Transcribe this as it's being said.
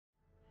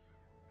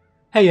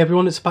Hey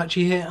everyone, it's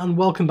Apache here and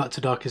welcome back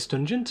to Darkest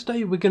Dungeon.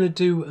 Today we're going to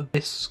do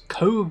this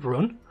Cove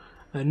run,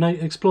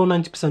 explore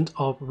 90%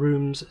 of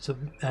rooms. It's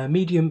a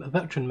medium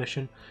veteran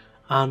mission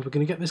and we're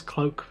going to get this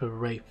cloak for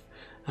Wraith.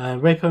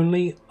 Wraith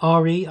only,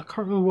 RE, I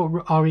can't remember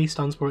what RE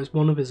stands for, it's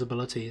one of his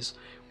abilities,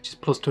 which is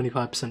plus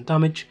 25%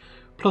 damage,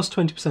 plus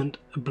 20%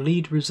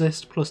 bleed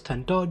resist, plus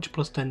 10 dodge,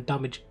 plus 10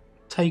 damage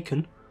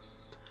taken.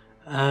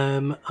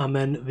 And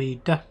then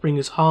the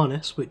Deathbringer's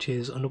Harness, which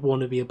is another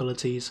one of the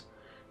abilities.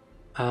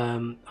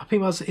 I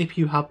think that's if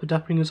you have the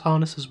Deathbringer's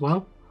Harness as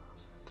well.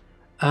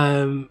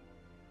 Plus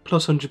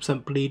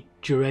 100% bleed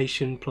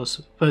duration,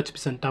 plus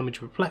 30%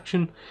 damage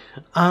reflection,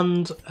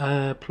 and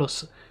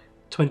plus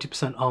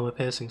 20% armor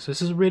piercing. So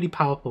this is a really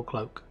powerful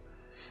cloak.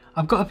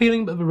 I've got a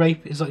feeling that the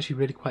Wraith is actually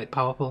really quite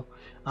powerful,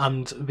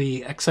 and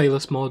the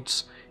Exalus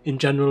mods in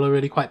general are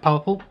really quite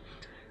powerful.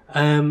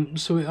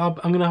 So I'm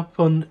going to have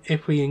fun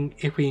if we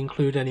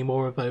include any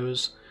more of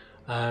those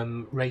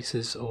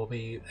races or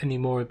any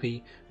more of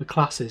the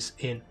classes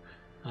in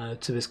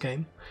to this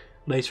game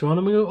later on.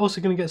 And we're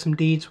also going to get some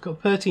deeds. We've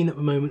got 13 at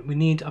the moment. We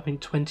need, I think,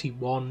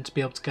 21 to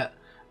be able to get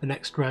the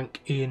next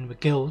rank in the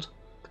guild.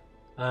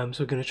 So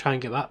we're going to try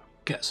and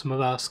get some of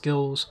our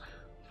skills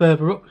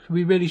further up.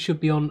 We really should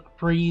be on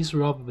 3s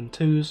rather than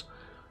 2s.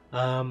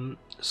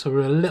 So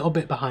we're a little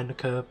bit behind the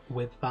curve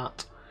with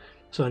that.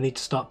 So I need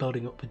to start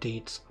building up the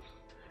deeds.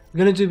 We're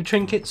going to do the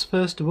trinkets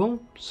first of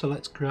all. So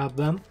let's grab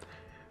them.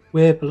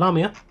 With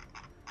Lamia,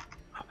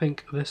 I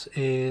think this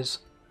is,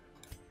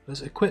 let's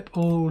equip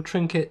all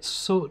trinkets,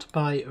 sort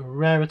by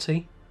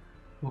rarity.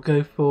 We'll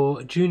go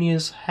for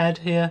Junior's head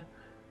here,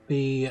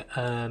 the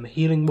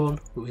healing one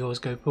that we always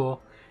go for,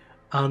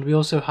 and we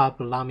also have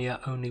the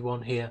Lamia only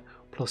one here,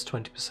 plus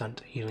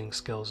 20% healing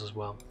skills as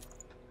well,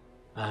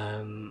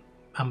 and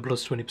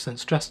plus 20%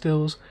 stress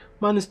skills,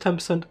 minus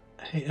 10%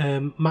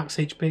 max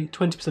HP,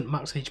 20%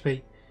 max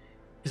HP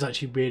is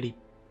actually really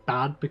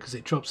bad because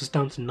it drops us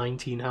down to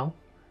 19 health.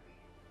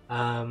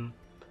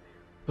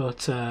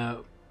 But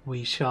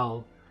we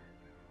shall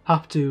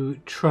have to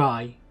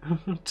try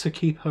to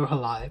keep her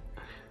alive.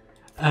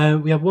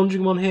 We have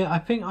Wandering One here. I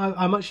think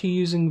I'm actually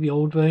using the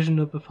old version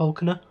of the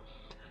Falconer.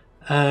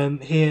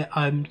 Here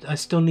I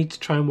still need to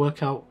try and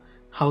work out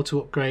how to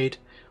upgrade,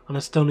 and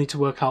I still need to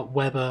work out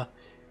whether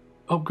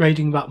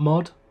upgrading that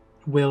mod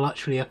will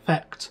actually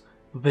affect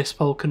this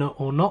Falconer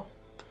or not,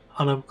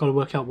 and I've got to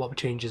work out what the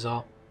changes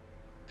are.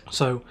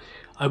 So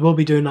I will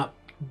be doing that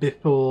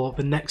before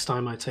the next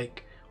time I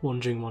take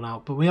Wandering One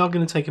out, but we are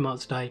going to take him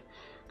out today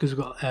because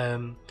we've got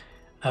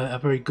a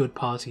very good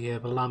party here: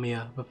 the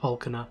Lamia, the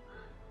Falconer,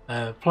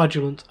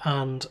 Flagellant,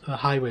 and a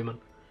Highwayman.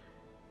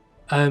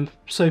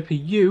 So for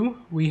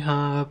you, we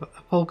have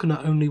a Falconer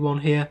only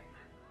one here,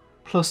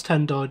 plus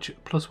 10 dodge,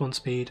 plus 1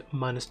 speed,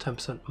 minus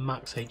 10%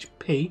 max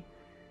HP.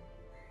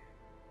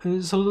 And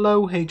it's a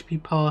low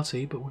HP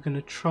party, but we're going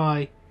to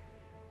try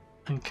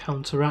and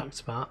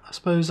counteract that. I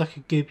suppose I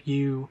could give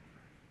you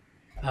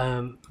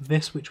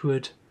this, which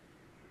would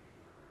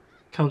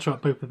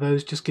counteract both of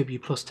those, just give you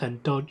plus 10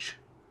 dodge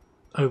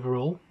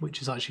overall,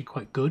 which is actually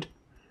quite good.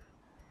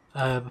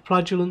 The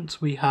Flagellant,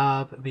 we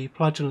have the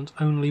Flagellant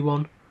only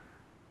one,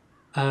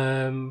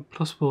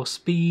 plus 4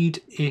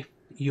 speed if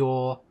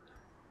your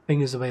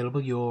thing is available,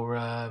 your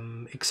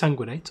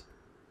Exsanguinate.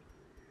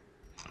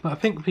 But I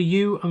think for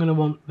you I'm going to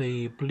want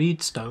the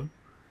Bleed Stone,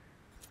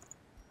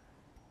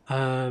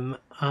 and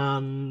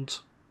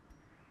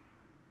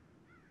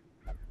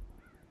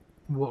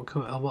what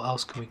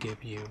else can we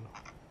give you?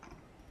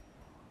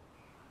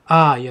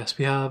 Ah, yes,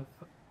 we have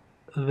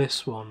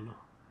this one.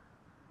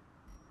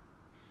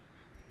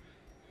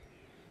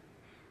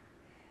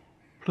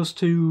 Plus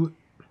 2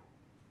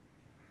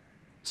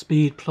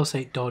 speed, plus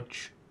 8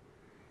 dodge.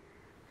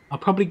 I'll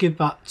probably give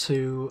that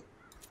to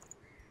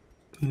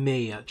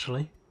me,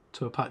 actually,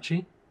 to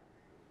Apache.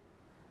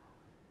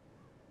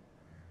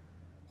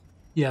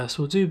 Yeah,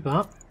 so we'll do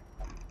that.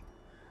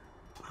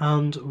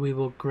 And we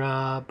will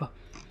grab... Do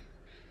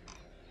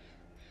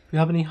we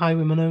have any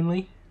Highwaymen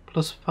only?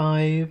 Plus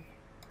 5...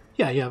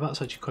 Yeah,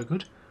 that's actually quite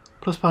good.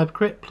 Plus 5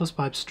 crit, plus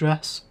 5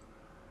 stress,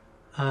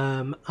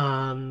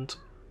 and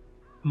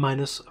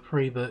minus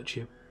 3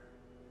 virtue.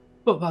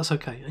 But that's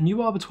okay. And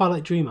you are the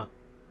Twilight Dreamer.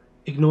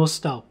 Ignores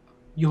stealth.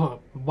 You are...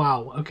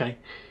 Wow, okay.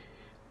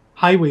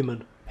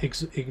 Highwayman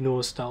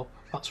ignores stealth.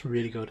 That's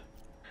really good.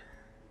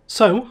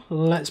 So,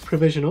 let's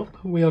provision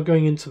up. We are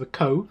going into the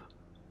Cove.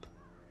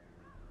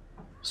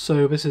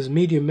 So this is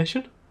medium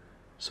mission.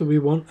 So we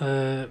want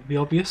the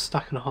obvious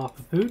stack and a half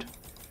of food.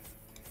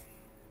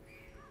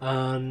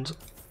 And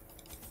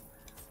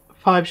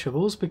 5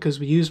 shovels, because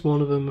we used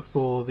one of them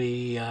for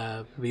the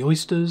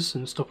oysters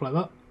and stuff like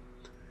that.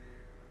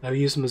 We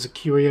use them as a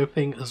curio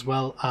thing, as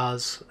well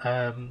as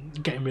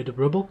getting rid of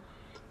rubble,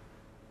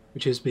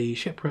 which is the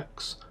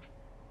shipwrecks.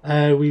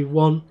 We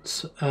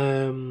want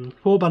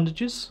 4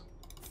 bandages.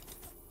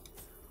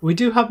 We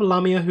do have a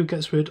Lamia who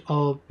gets rid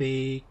of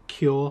the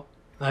cure,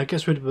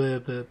 gets rid of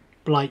the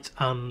blight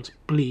and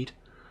bleed,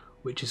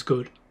 which is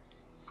good.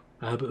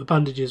 But the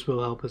bandages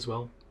will help as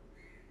well.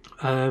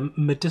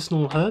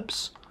 Medicinal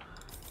herbs.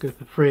 Go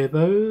for 3 of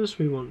those.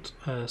 We want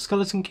a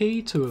skeleton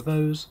key, 2 of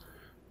those.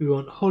 We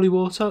want holy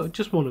water,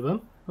 just 1 of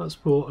them. That's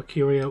for a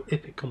curio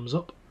if it comes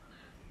up.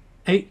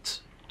 8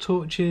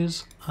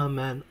 torches, and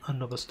then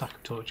another stack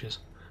of torches.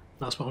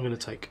 That's what I'm going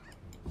to take.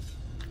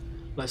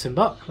 Let's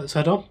embark, let's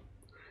head on.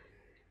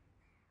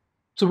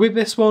 So with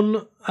this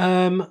one,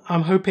 I'm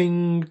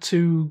hoping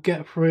to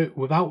get through it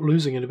without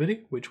losing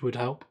anybody, which would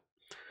help.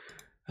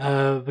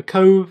 The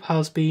Cove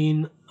has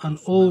been an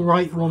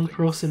alright one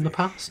for us in the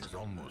past,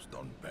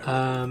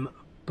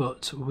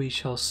 but we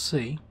shall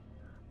see.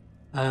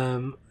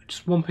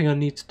 Just one thing I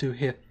need to do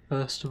here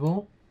first of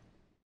all.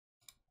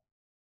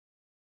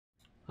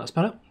 That's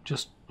better,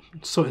 just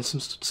sorting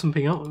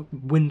something out.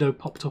 Window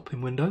popped up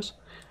in Windows.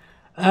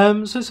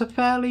 So it's a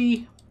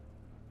fairly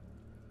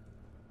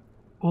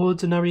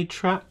ordinary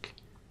track.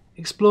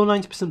 Explore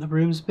 90% of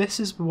rooms. This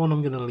is the one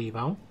I'm going to leave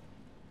out,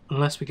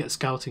 unless we get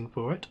scouting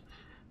for it.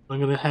 I'm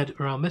going to head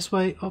around this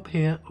way, up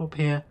here, up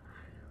here,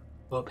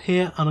 up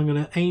here, and I'm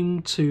going to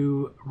aim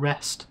to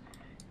rest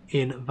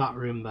in that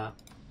room there.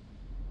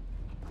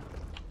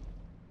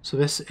 So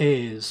this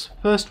is,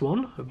 first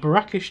one, a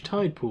brackish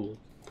tide pool.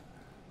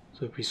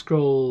 So if we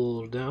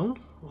scroll down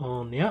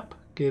on the app,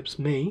 gives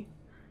me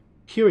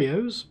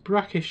curios,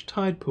 brackish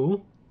tide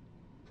pool,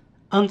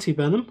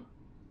 anti-venom,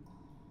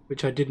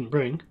 which I didn't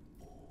bring.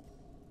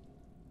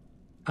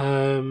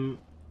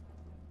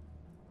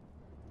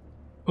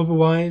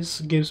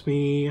 Otherwise, gives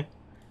me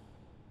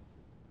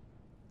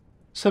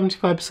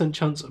 75%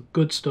 chance of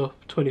good stuff,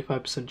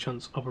 25%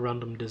 chance of a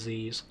random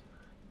disease.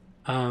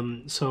 So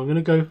I'm going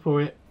to go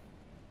for it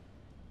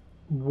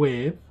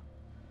with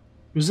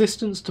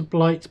resistance to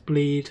blight,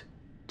 bleed,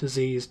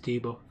 disease,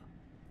 debuff.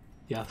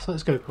 Yeah, so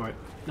let's go for it.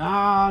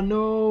 Ah,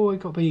 no, I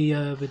got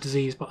the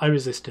disease, but I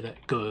resisted it.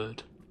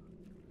 Good.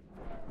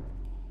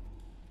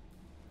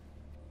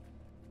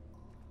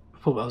 I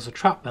thought that was a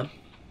trap then.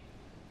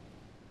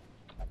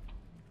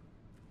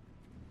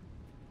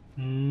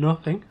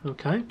 Nothing.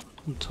 Okay.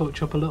 I'll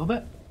torch up a little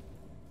bit.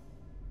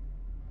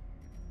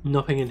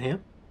 Nothing in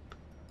here.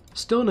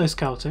 Still no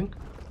scouting.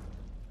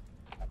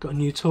 Got a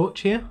new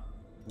torch here.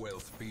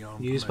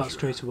 Use that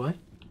straight away.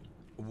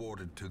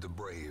 Awarded to the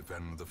brave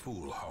and the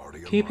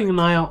foolhardy. Keeping an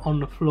eye out on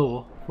the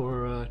floor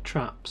for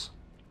traps.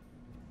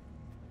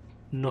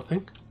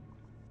 Nothing.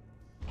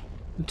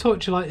 The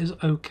torchlight is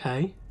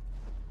okay.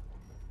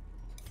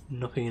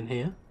 Nothing in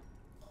here.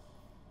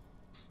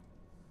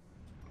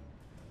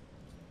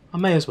 I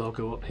may as well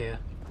go up here.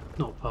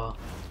 Not far.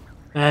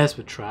 There's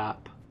the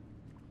trap.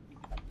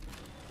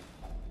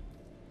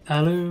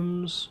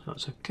 Heirlooms.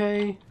 That's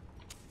okay.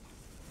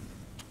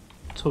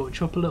 Torch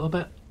up a little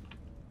bit.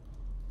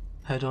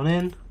 Head on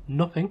in.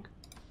 Nothing.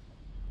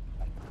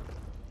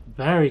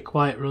 Very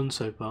quiet run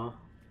so far.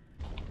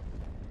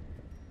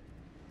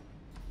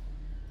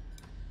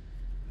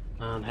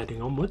 And heading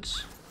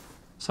onwards.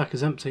 Sack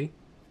is empty.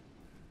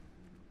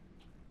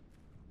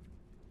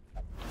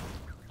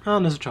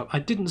 And there's a trap. I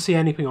didn't see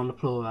anything on the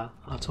floor there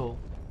at all.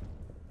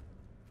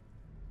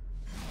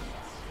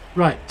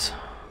 Right.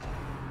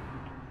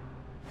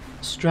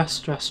 Stress,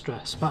 stress,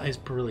 stress. That is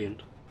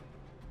brilliant.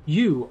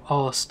 You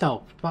are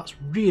stealth. That's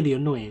really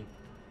annoying.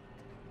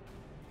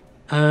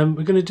 We're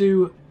going to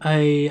do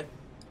a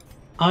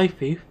eye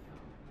thief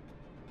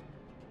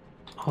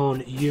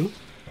on you.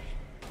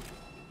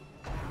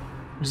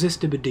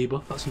 Resisted with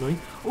debuff. That's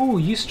annoying. Oh,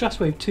 you stress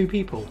wave 2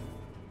 people.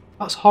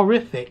 That's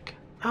horrific.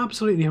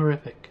 Absolutely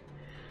horrific.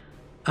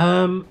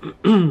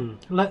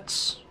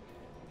 Let's...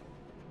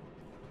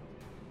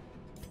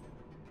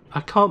 I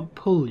can't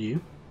pull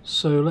you,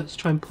 so let's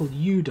try and pull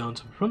you down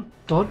to the front.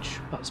 Dodge,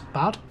 that's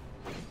bad.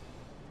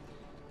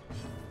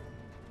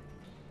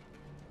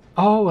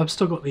 Oh, I've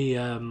still got the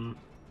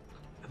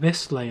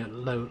this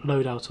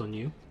loadout on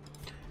you.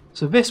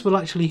 So this will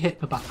actually hit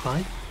the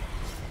backline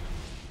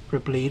for a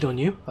bleed on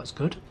you. That's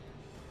good.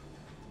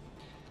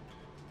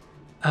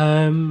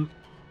 Why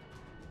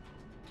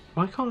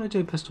can't I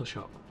do a pistol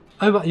shot?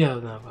 Oh, but yeah,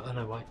 no, I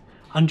know why.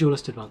 And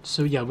duelist advance.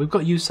 So yeah, we've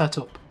got you set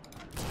up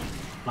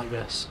like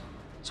this.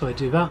 So I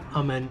do that,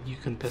 and then you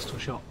can pistol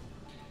shot.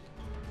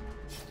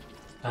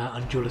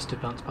 And duelist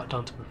advance back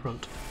down to the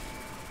front.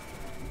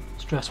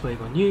 Stress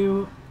wave on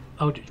you.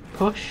 Eldritch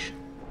push.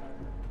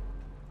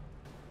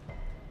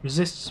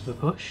 Resists the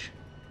push.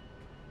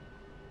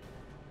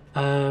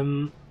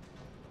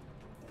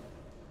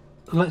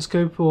 Let's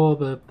go for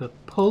the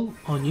pull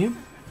on you.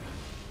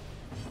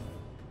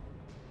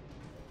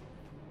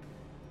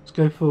 Let's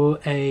go for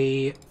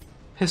a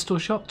pistol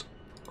shot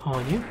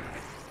on you.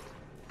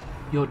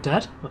 You're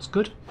dead, that's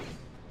good.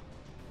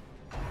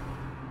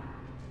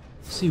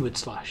 Seaward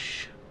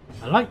slash.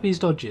 I like these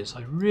dodges,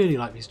 I really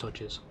like these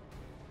dodges.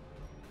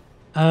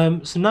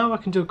 So now I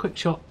can do a quick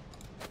shot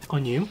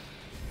on you.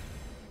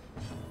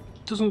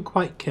 Doesn't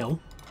quite kill,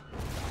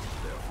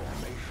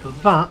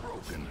 but that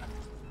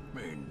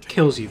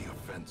kills you.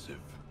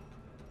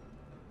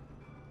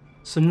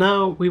 So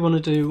now we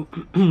want to do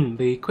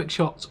the quick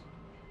shot.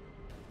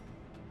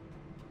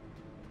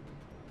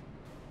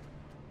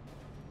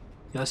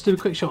 Yeah, let's do a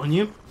quick shot on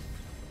you.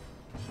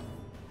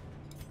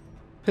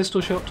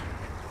 Pistol shot,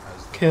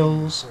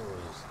 kills,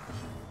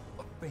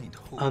 A faint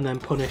hope. and then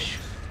punish,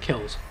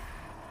 kills.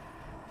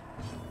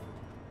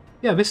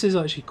 Yeah, this is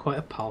actually quite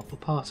a powerful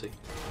party.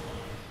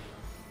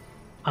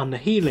 And the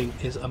healing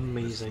is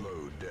amazing.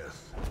 Slow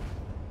death.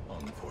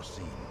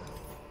 Unforeseen.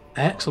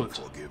 Excellent.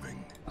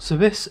 Unforgiving. So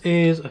this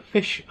is a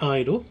fish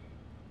idol,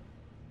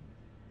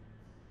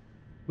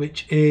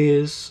 which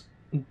is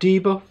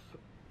debuff,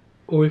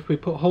 or if we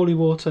put holy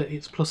water,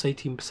 it's plus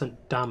 18%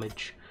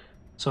 damage.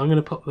 So I'm going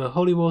to put the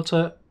holy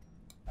water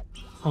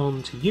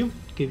onto you,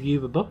 to give you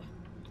the buff.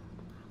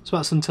 So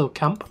that's until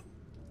camp.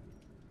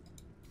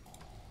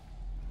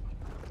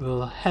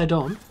 We'll head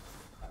on.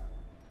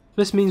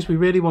 This means we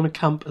really want to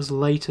camp as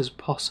late as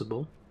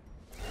possible.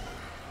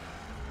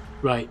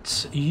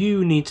 Right,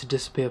 you need to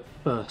disappear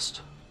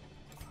first.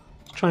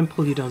 Let's try and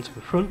pull you down to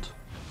the front.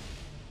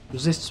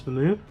 Resists the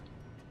move.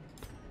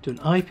 Do an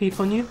eye peep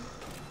on you.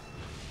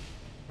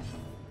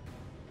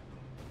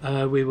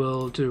 We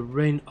will do a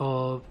rain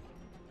of...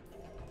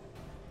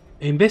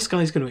 And this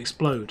guy's going to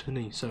explode, isn't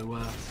he? So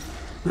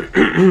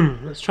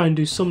let's try and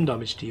do some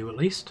damage to you at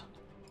least.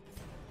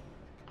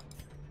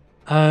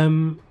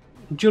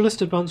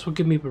 Duelist advance will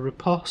give me the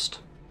riposte.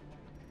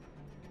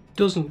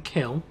 Doesn't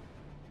kill.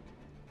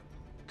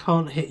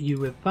 Can't hit you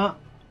with that.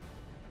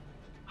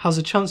 Has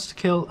a chance to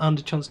kill and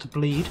a chance to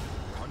bleed.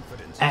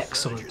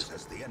 Excellent.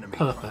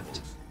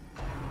 Perfect.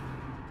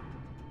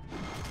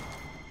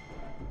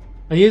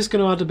 He is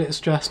going to add a bit of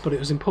stress, but it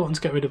was important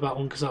to get rid of that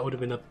one because that would have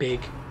been a big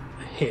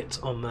hit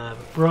on there.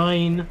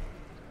 Brine.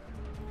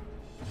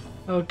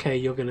 Okay,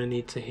 you're going to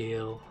need to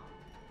heal.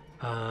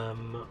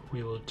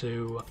 We will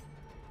do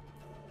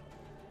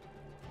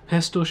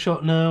pistol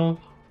shot now.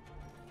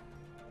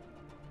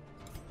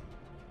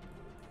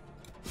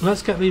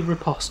 Let's get the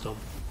riposte on.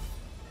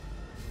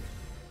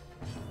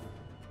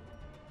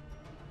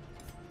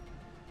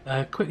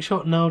 Quick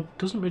shot now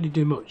doesn't really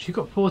do much. You've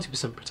got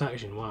 40%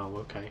 protection. Wow,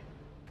 okay.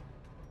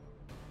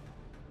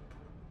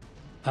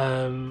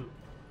 So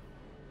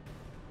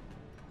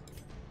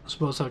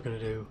what's that going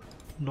to do?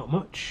 Not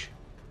much.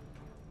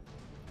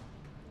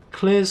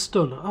 Clear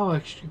stun. Oh,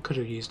 I could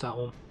have used that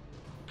one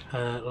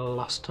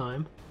last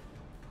time.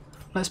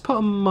 Let's put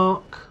a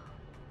mark.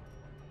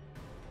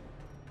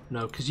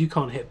 No, because you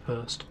can't hit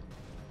first.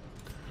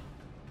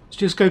 Let's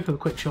just go for the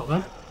quick shot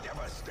then.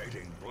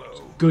 Devastating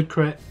blow. Good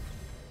crit.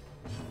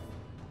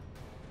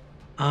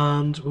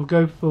 And we'll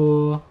go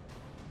for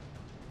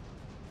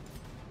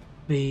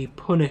the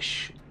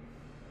punish.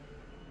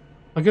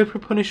 I'll go for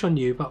a punish on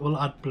you, but we'll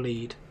add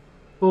bleed.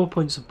 4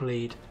 points of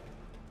bleed.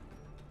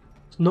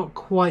 It's not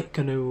quite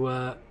going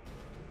to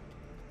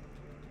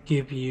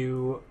give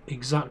you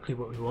exactly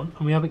what we want.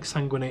 And we have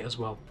exsanguinate as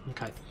well.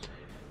 Okay.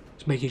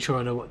 Just making sure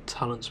I know what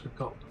talents we've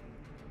got.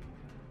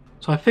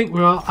 So I think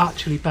we're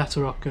actually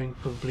better off going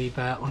for bleed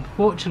there.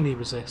 Unfortunately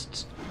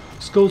resists.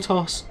 Skull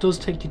toss does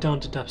take you down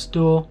to death's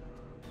door.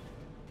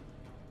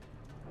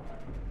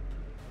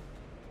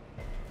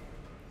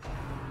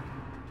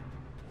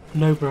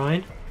 No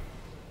brine.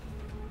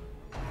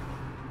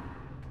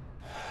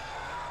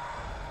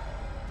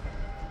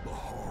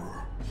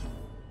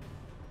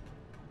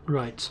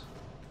 Right.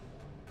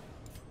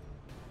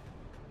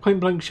 Point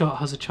blank shot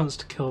has a chance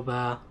to kill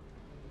there.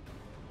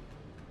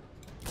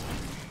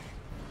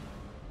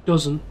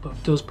 Doesn't,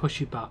 but does push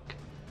you back.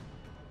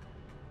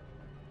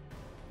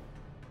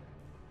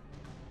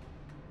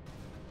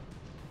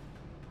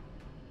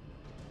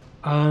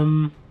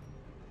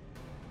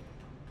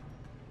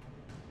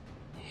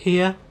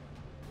 Here.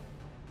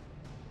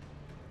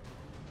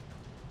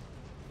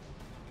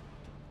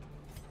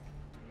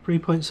 Three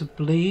points of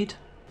bleed.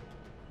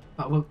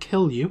 That will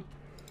kill you.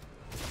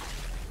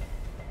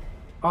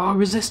 Oh, I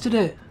resisted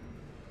it.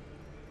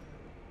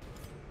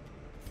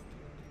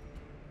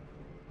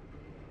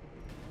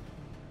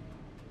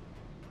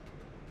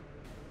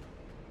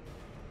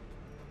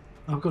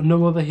 I've got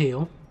no other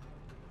heal.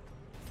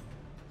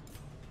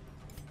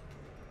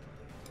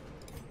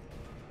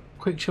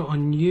 Quick shot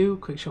on you,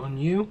 quick shot on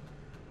you.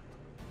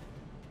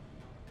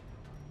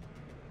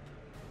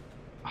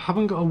 I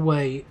haven't got a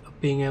way of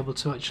being able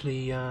to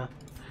actually... well,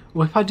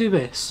 if I do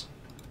this...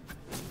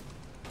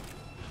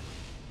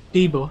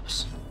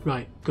 Debuffs.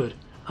 Right, good.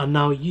 And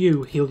now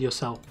you heal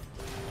yourself.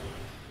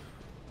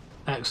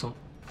 Excellent.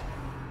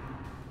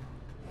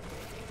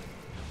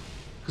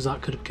 Because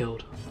that could have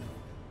killed.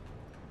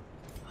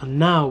 And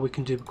now we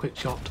can do the quick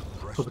shot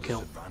for the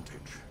kill.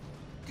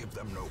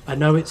 I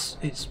know it's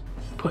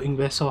putting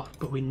this off,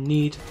 but we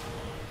need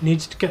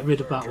to get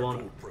rid of that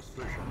one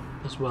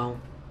as well.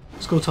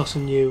 Skull toss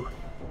on you.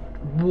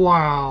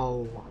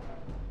 Wow.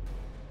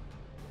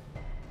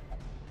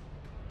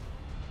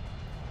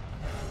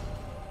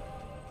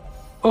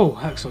 Oh,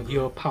 excellent!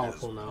 You're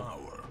powerful now.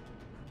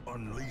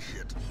 Unleash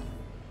it.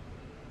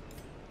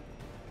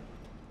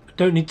 I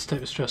don't need to take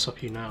the stress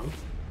off you now.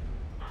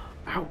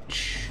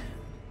 Ouch.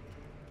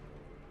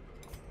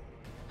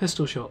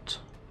 Pistol shot.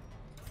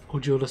 Or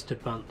duelist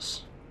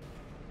advance.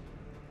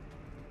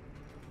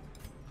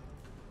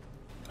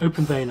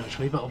 Open vein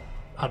actually, that'll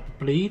add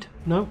bleed.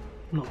 No,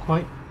 not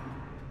quite.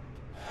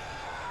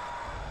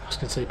 was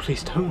going to say,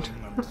 please don't.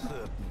 Growing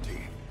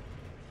uncertainty.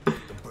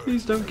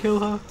 Please don't kill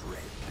her.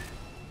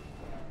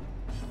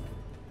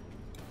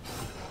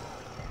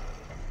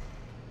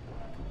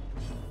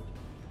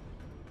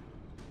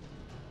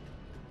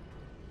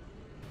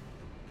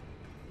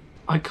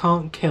 I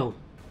can't kill.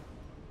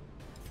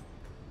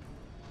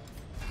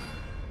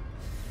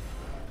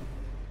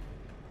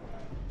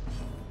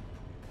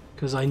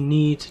 Because I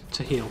need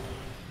to heal.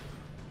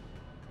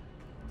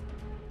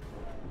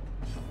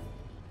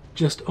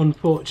 Just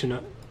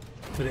unfortunate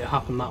that it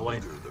happened that way.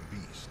 The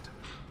beast,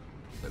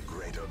 the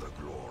greater the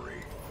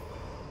glory.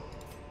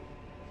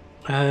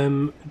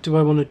 Do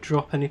I want to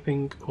drop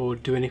anything or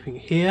do anything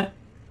here?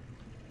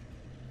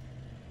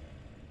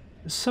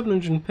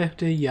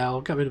 750, yeah,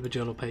 I'll get rid of a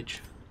journal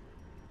page.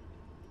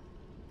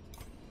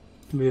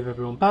 Move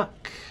everyone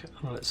back,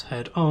 and let's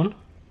head on.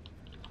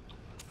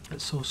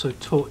 Let's also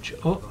torch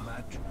up. The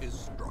match is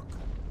struck.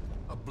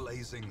 A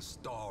blazing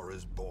star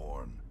is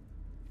born.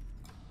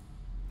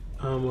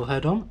 And we'll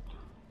head on.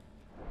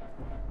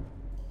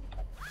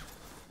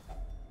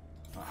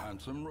 A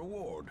handsome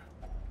reward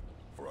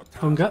for a task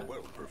Hunger.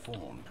 well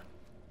performed.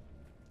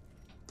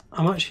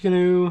 I'm actually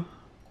going to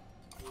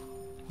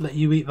let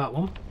you eat that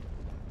one.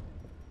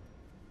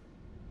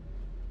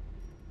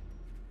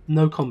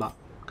 No combat.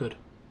 Good.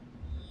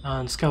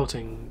 And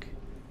scouting.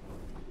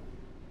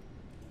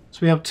 So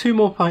we have 2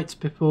 more fights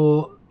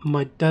before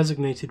my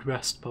designated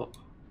rest spot.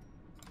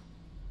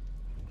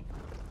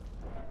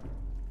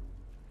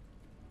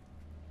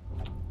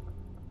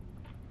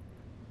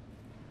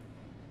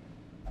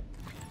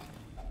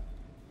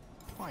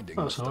 Finding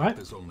That's the all stuff right.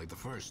 is only the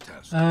first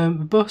test.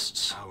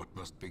 Busts. How it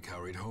must be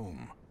carried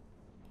home.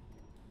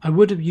 I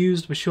would have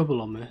used the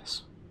shovel on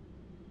this.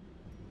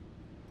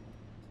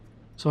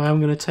 So I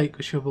am going to take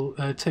the shovel,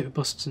 take the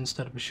busts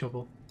instead of the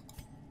shovel.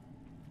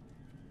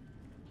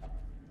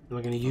 And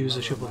we're going to use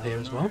the shovel here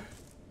as well.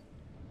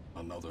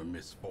 Another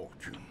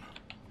misfortune.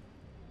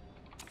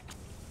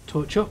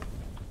 Torch up.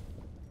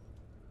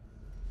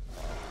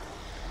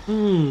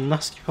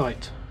 Nasty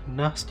fight.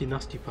 Nasty,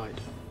 nasty fight.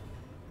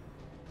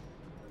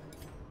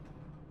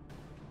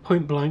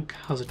 Point blank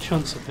has a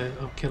chance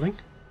of killing.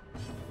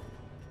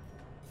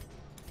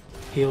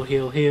 Heal,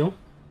 heal, heal.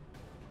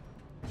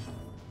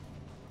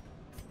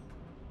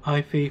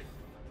 Eye thief.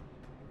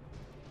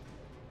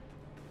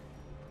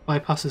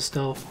 Bypasses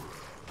stealth.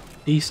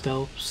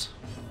 De-stealths.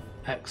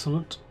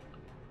 Excellent.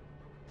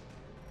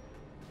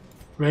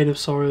 Rain of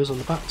Sorrows on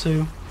the back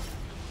two.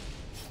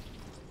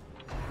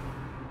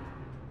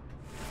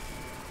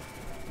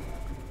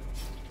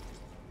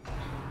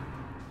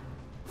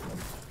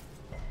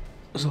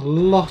 There's a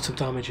lot of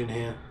damage in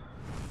here.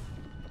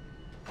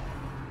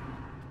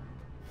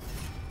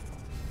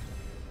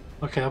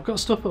 Okay, I've got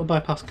stuff that'll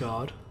bypass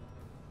guard.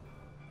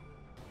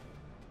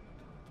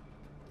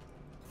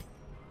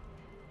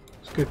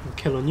 Let's go for the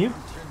kill on you.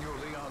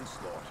 Continue the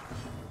onslaught.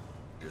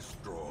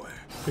 Destroy.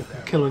 Go for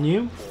the kill on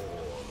you.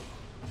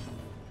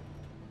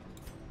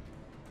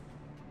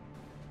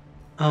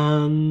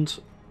 And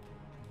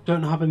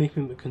don't have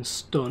anything that can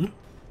stun.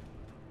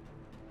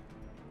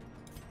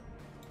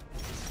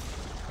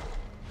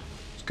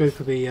 Let's go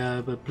for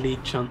the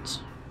bleed chance.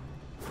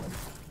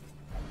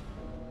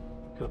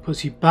 That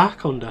puts you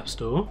back on death's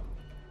door.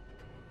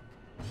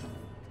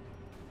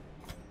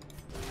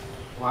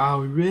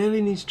 Wow, we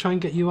really need to try and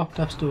get you off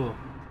death's door.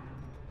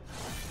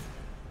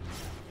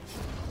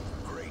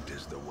 Great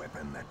is the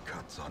weapon that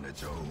cuts on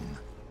its own.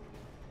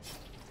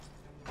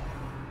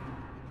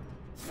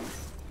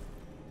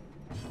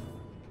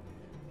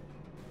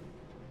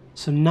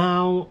 So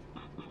now,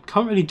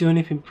 can't really do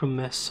anything from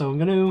this, so I'm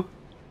going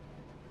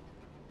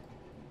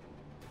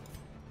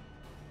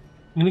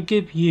to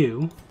give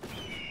you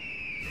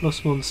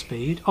 +1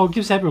 speed. Oh, it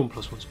gives everyone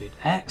 +1 speed.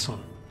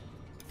 Excellent.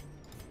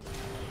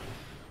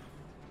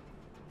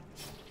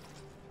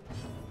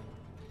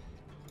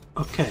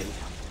 Okay.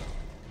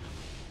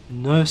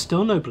 No,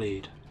 still no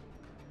bleed.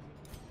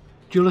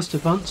 Duelist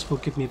Advance will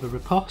give me the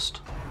riposte.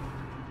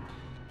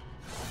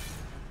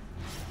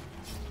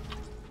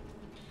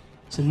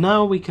 So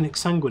now we can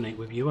exsanguinate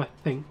with you, I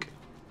think.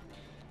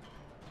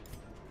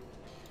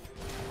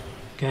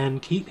 Again,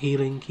 keep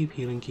healing, keep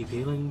healing, keep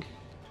healing.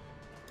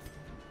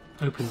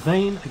 Open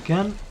vein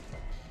again.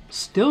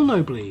 Still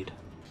no bleed.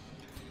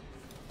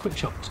 Quick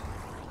shot.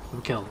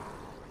 And kill.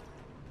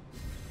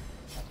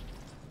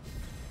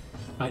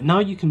 Right, now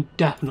you can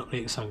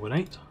definitely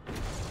exsanguinate.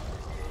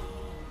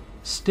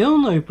 Still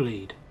no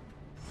bleed.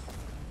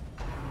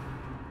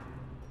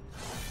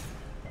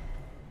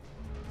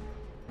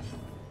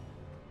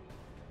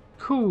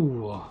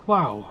 Cool.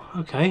 Wow.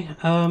 Okay.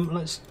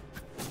 Let's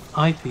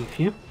eye thief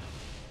you.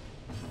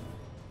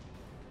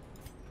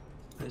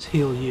 Let's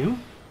heal you.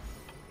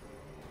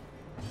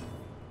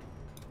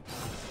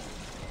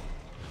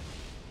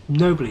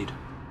 No bleed.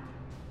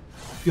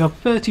 You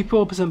have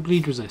 34%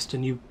 bleed resist,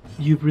 and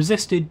you've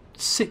resisted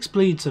 6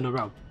 bleeds in a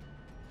row.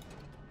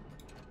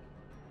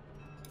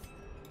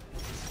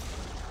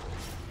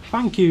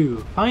 Thank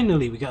you.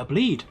 Finally, we get a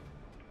bleed.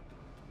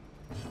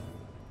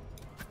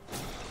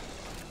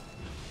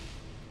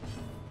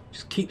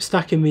 Just keep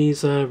stacking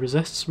these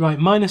resists. Right,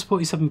 minus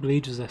 47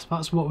 bleed resist.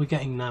 That's what we're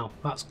getting now.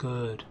 That's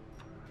good.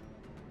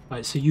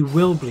 Right, so you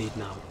will bleed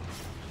now.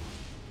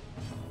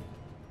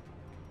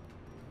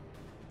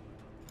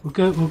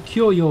 We'll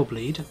cure your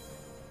bleed.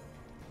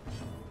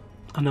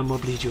 And then we'll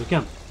bleed you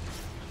again.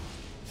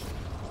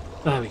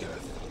 There we go.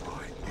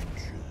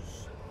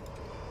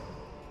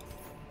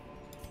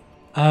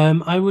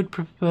 I would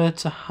prefer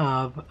to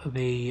have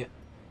the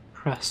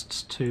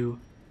crests to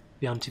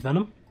the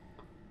anti-venom.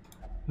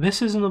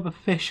 This is another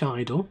fish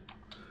idol.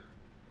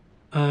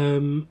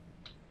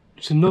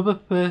 It's another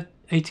for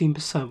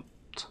 18%.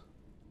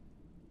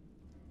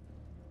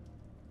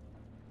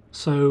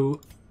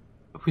 So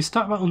if we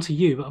stack that onto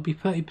you, that'll be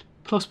 30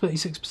 plus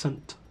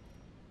 36%.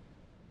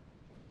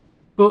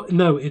 But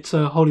no, it's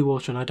holy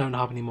water and I don't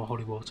have any more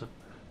holy water.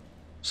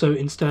 So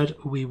instead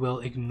we will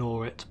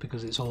ignore it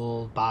because it's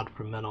all bad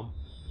from then on.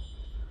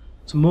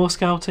 Some more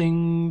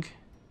scouting.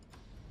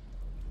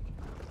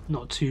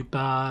 Not too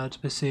bad.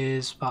 This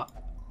is that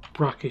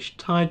brackish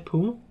tide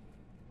pool,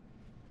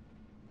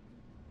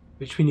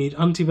 which we need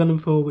anti-venom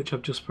for, which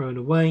I've just thrown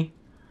away.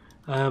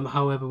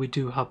 However, we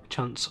do have a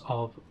chance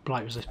of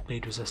blight resist,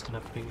 bleed resist and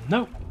everything.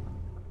 No.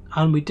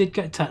 And we did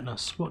get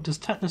tetanus. What does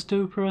tetanus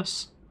do for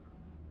us?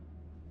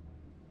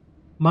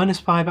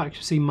 -5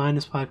 accuracy,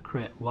 -5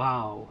 crit.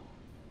 Wow.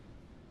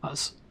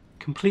 That's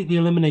completely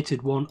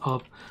eliminated one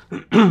of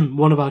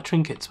our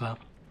trinkets there.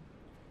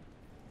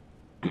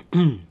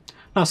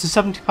 That's a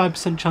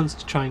 75% chance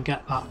to try and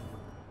get that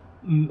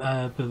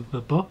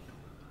the buff.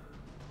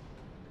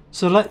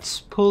 So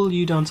let's pull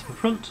you down to the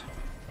front.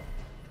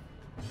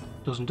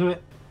 Doesn't do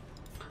it.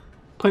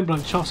 Point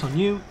blank shots on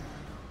you.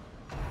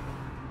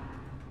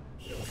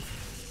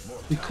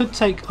 We could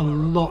take a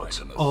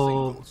lot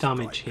of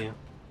damage here.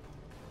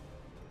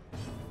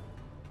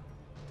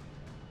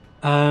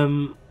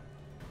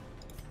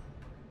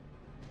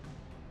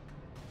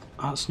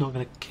 That's not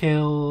going to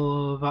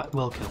kill. That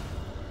will kill.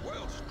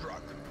 Well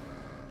struck.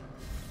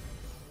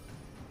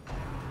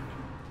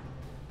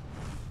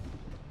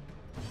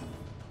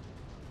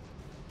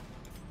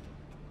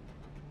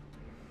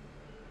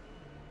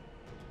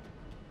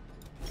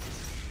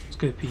 Let's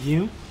go for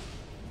you.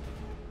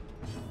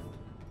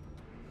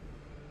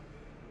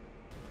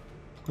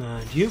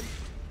 And you.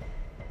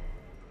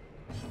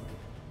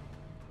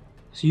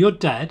 So you're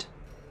dead.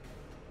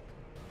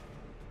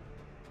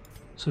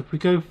 So if we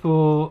go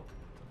for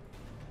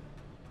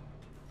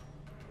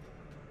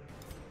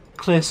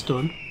clear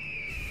stun.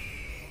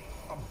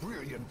 A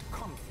brilliant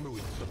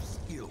confluence of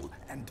skill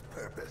and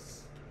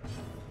purpose.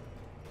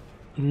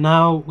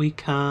 Now we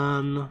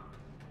can.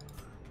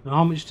 Now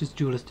how much does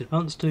Duelist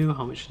Advance do?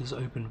 How much does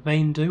Open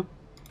Vein do?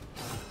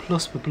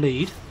 Plus the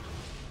bleed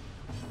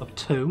of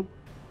 2.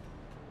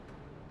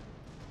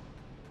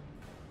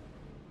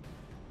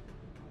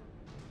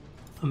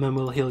 And then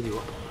we'll heal you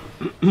up.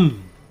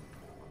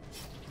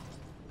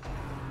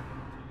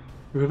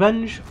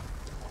 Revenge.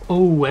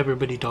 Oh,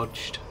 everybody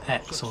dodged.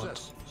 Excellent.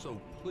 Success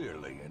so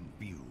clearly in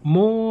view.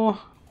 More Or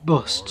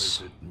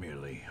busts. is it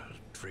merely a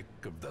trick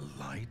of the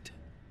light?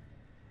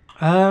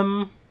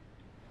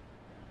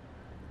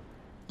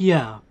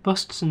 Yeah,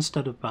 busts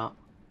instead of that.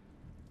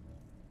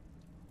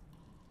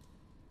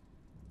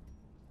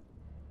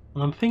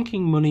 And I'm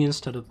thinking money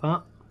instead of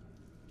that.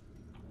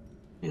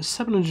 It's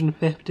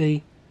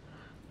 750.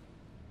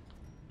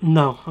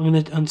 No, I'm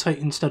going to take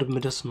instead of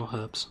medicinal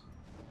herbs.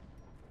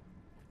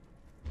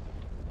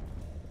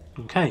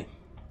 Okay.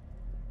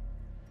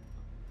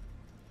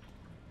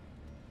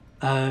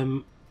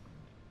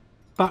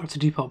 Back to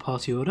depot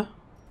party order.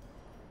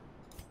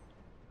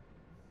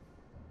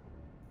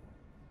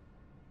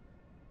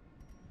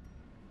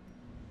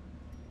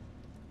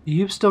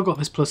 You've still got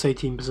this plus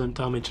 18%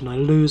 damage, and I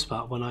lose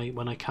that when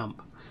I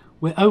camp.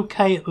 We're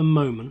okay at the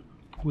moment.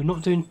 We're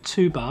not doing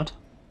too bad.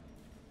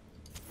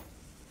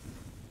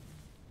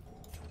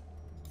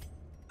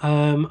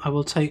 I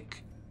will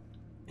take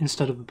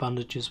instead of the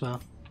bandages there.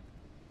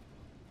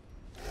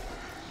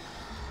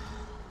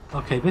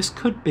 Okay, this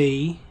could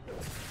be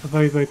a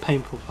very, very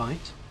painful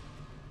fight.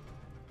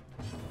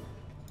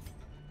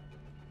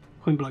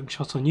 Point blank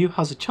shot on you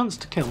has a chance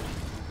to kill,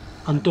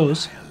 and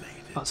does.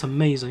 That's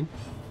amazing.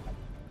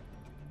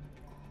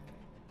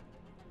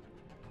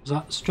 Is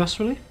that stress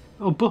relief?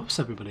 Oh, buffs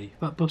everybody.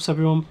 That buffs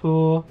everyone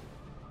for...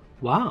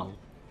 Wow.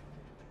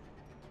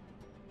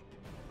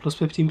 Plus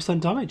 15%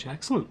 damage.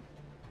 Excellent.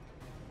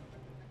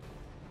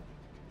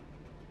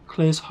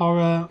 Clears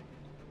horror.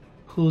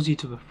 Pulls you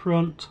to the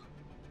front.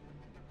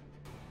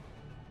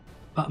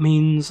 That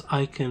means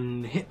I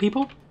can hit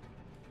people,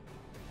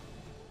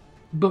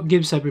 but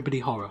gives everybody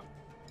horror.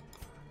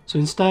 So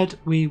instead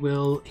we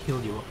will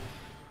heal you up.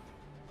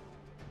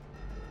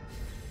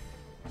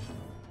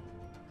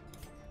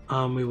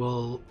 And we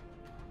will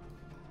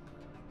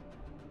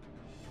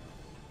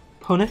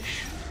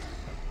punish.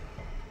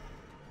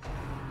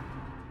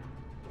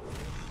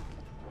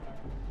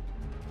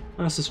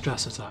 That's a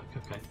stress attack,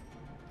 okay.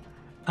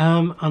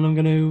 And I'm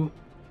going to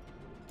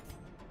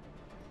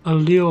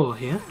allure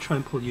here, try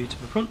and pull you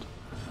to the front.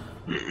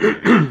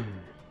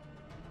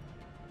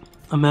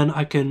 And then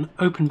I can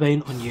open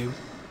vein on you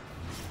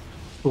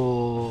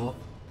for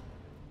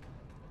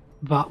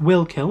that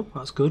will kill,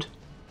 that's good.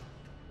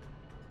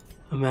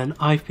 And then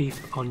eye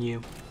thief on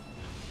you.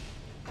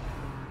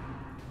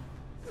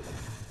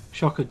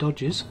 Shocker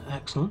dodges,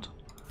 excellent.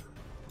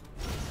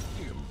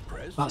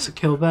 That's a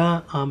kill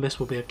there, and this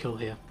will be a kill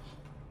here.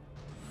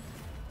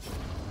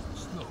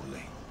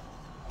 Slowly,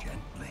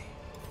 gently.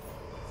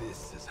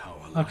 This is how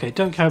Okay,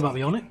 don't care about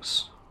the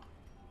onyx.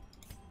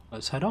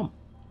 Let's head on.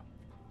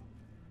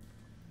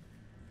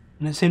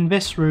 And it's in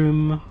this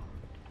room.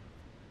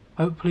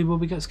 Hopefully will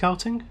we get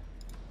scouting?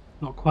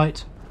 Not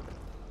quite.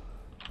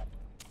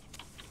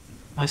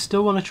 I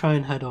still want to try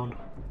and head on.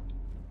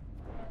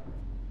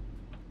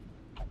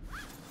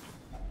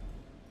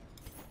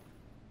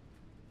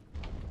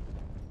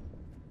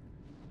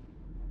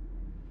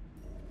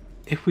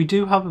 If we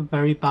do have a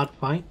very bad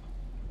fight,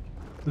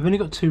 we've only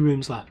got 2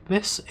 rooms left.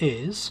 This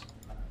is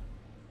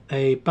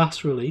a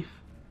bas relief.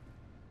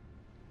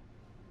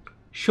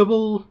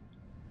 Shovel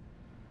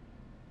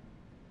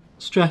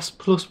stress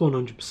plus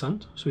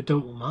 100%, so we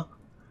don't want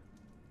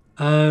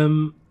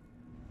that.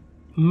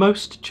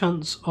 Most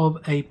chance of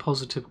a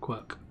positive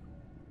quirk.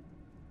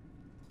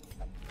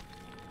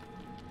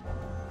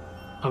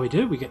 And we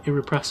do, we get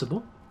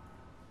irrepressible,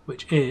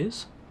 which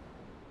is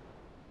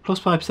plus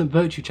 5%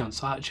 virtue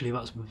chance. Actually,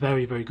 that's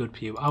very, very good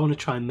for you. I want to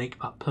try and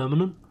make that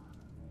permanent.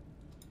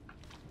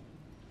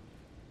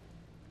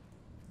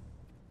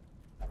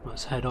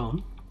 Let's head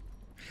on.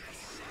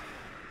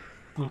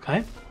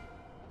 Okay.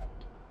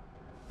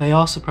 They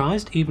are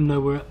surprised, even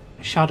though we're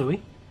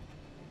shadowy.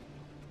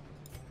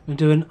 I'm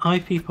do an eye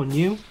thief on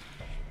you.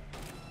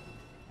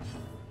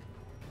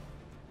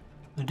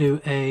 I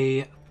do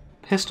a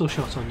pistol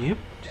shot on you,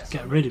 just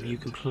get rid of you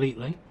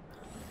completely.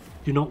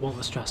 Do not want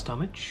the stress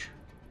damage.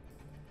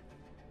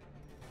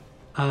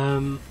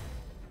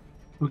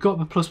 We've got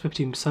the plus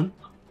 15%,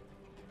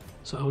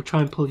 so I will try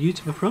and pull you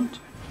to the front.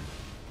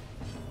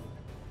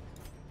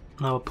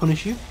 And I will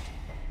punish you.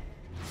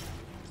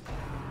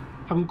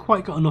 Haven't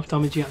quite got enough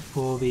damage yet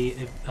for the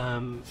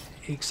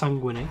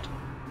exsanguinate.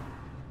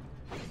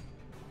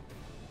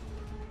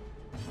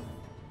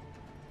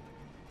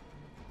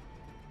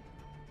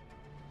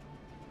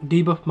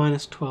 Debuff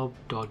minus 12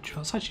 dodge.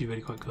 That's actually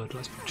really quite good.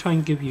 Let's try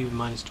and give you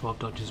minus 12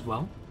 dodge as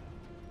well.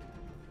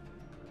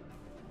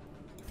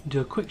 Do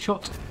a quick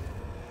shot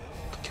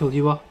to kill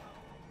you off.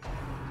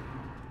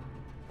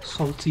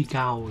 Salty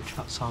gouge.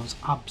 That sounds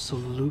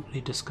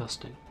absolutely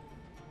disgusting.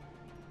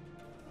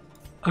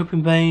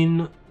 Open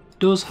vein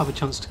does have a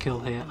chance to kill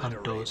here, and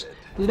does.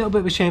 A little bit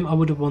of a shame. I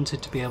would have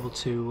wanted to be able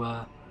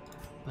to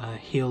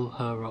heal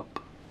her up.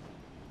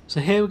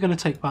 So here we're going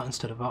to take that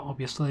instead of that.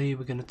 Obviously,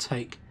 we're going to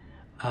take.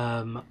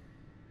 Not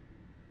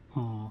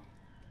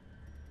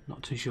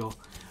too sure.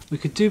 We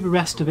could do the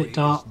rest of it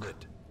dark.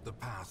 The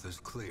path is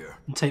clear.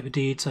 And take the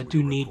deeds. I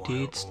do need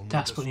deeds.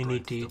 Desperately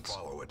need deeds.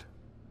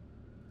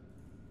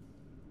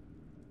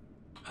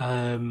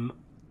 And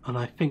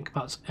I think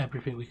that's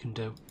everything we can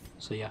do.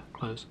 So yeah,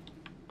 close.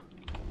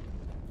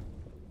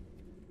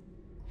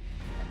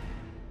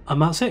 And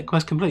that's it.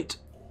 Quest complete.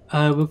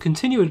 We'll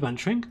continue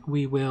adventuring.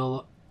 We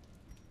will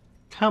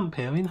camp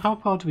here. I mean, how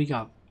far do we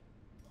go?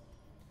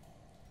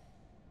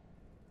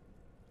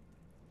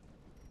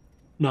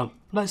 No.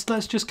 Let's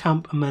just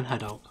camp and then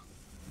head out.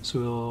 So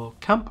we'll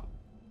camp.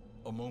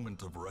 A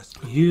moment of rest.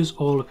 Use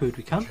all the food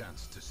we can.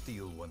 Chance to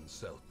steel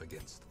oneself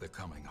against the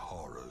coming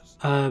horrors.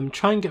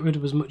 Try and get rid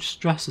of as much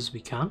stress as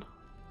we can.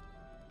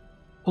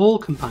 All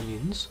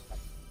companions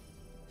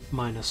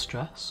minus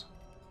stress.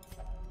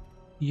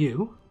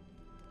 You,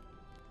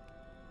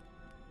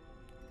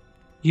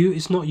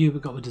 it's not you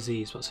that got the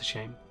disease. That's a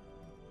shame.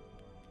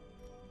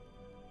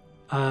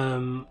 I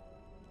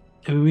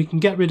mean, we can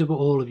get rid of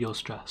all of your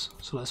stress.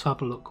 So let's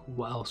have a look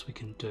what else we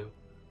can do.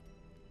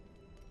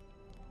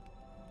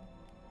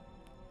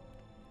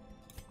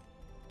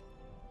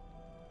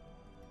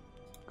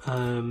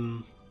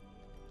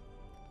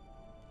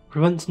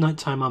 Prevents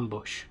nighttime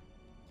ambush.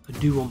 I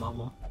do want that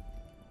one.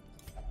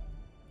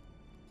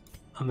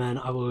 And then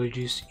I will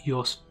reduce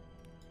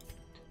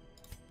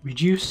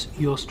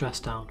your stress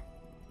down.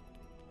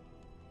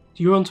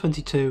 So you're on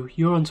 22,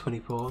 you're on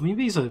 24. I mean,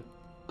 these are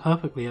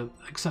perfectly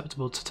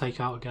acceptable to take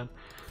out again.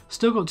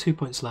 Still got 2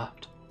 points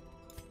left.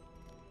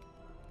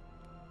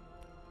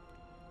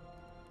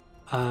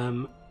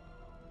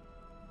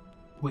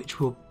 Which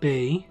will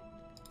be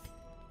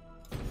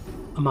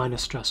a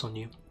minus stress on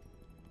you.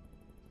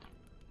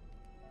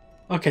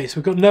 Okay, so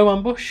we've got no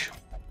ambush.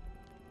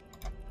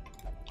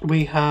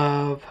 We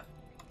have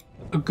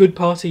a good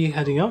party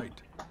heading up.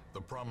 The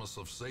promise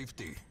of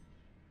safety.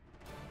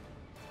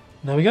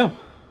 There we go.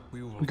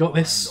 We got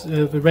this,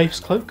 the Wraith's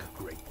Cloak.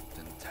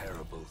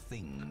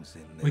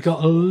 We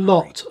got a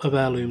lot of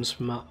heirlooms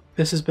from that.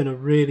 This has been a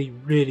really,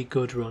 really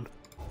good run.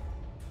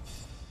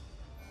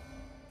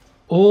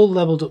 All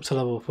leveled up to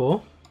level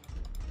 4.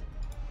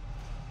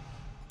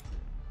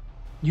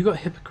 You got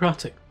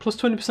Hippocratic. Plus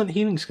 20%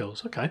 healing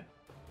skills. Okay.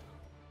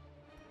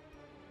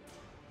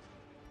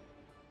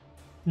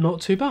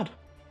 Not too bad.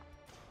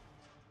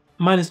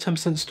 Minus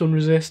 10% stun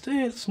resist.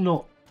 It's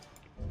not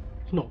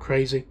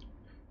crazy.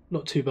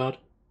 Not too bad.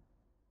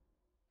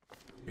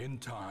 In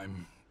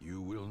time,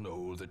 you will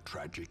know the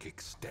tragic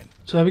extent.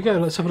 So there we go.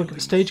 Let's have a look at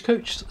the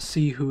stagecoach.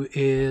 See who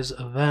is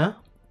there.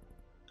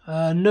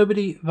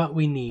 Nobody that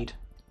we need.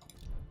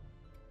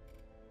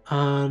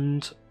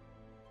 And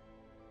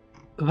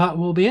that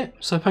will be it.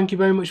 So thank you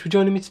very much for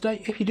joining me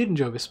today. If you did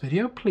enjoy this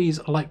video, please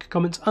like,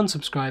 comment and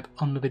subscribe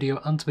on the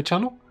video and to the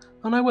channel.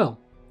 And I will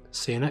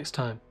see you next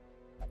time.